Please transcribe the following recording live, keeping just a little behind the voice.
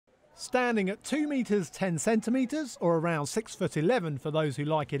Standing at 2 metres 10 centimetres, or around 6'11" for those who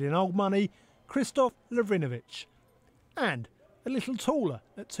like it in old money, Kšyštof Lavrinovic. And a little taller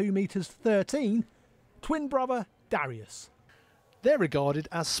at 2 metres 13, twin brother Darjuš. They're regarded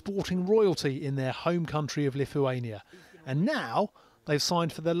as sporting royalty in their home country of Lithuania. And now they've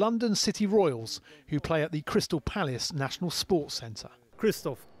signed for the London City Royals, who play at the Crystal Palace National Sports Centre.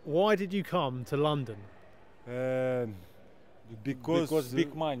 Kšyštof, why did you come to London? Because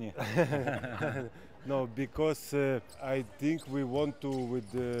big money. No, because I think we want to,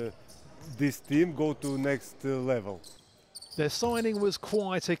 with this team, go to next level. Their signing was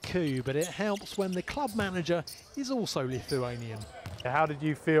quite a coup, but it helps when the club manager is also Lithuanian. How did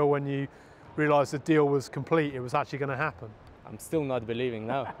you feel when you realised the deal was complete, it was actually going to happen? I'm still not believing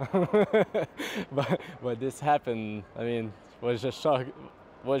now. but this happened, I mean, was just shocked,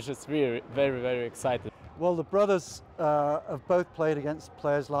 was just really very, very excited. Well, the brothers have both played against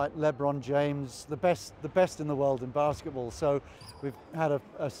players like LeBron James, the best in the world in basketball. So we've had a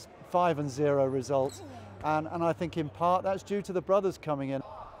 5-0 result. And I think in part that's due to the brothers coming in.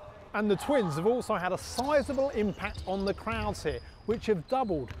 And the twins have also had a sizable impact on the crowds here, which have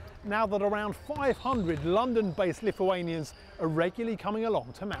doubled now that around 500 London-based Lithuanians are regularly coming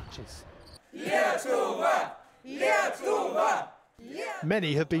along to matches. Lietuva! Lietuva!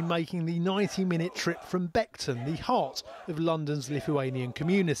 Many have been making the 90-minute trip from Beckton, the heart of London's Lithuanian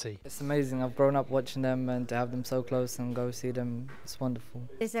community. It's amazing. I've grown up watching them, and to have them so close and go see them, it's wonderful.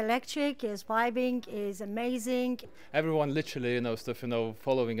 It's electric, it's vibing, it's amazing. Everyone literally,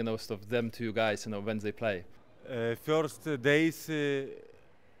 following, stuff, them two guys, when they play. First days,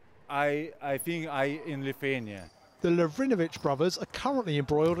 I think in Lithuania. The Lavrinovic brothers are currently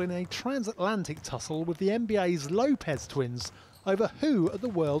embroiled in a transatlantic tussle with the NBA's Lopez twins over who are the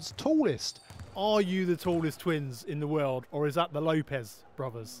world's tallest. Are you the tallest twins in the world, or is that the Lopez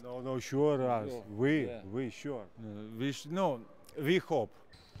brothers? No, sure, we sure. We hope.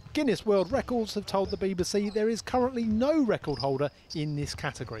 Guinness World Records have told the BBC there is currently no record holder in this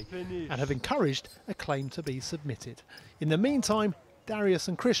category and have encouraged a claim to be submitted. In the meantime, Darjuš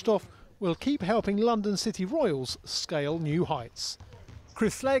and Kšyštof will keep helping London City Royals scale new heights.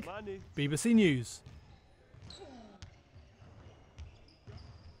 Chris Legg, BBC News.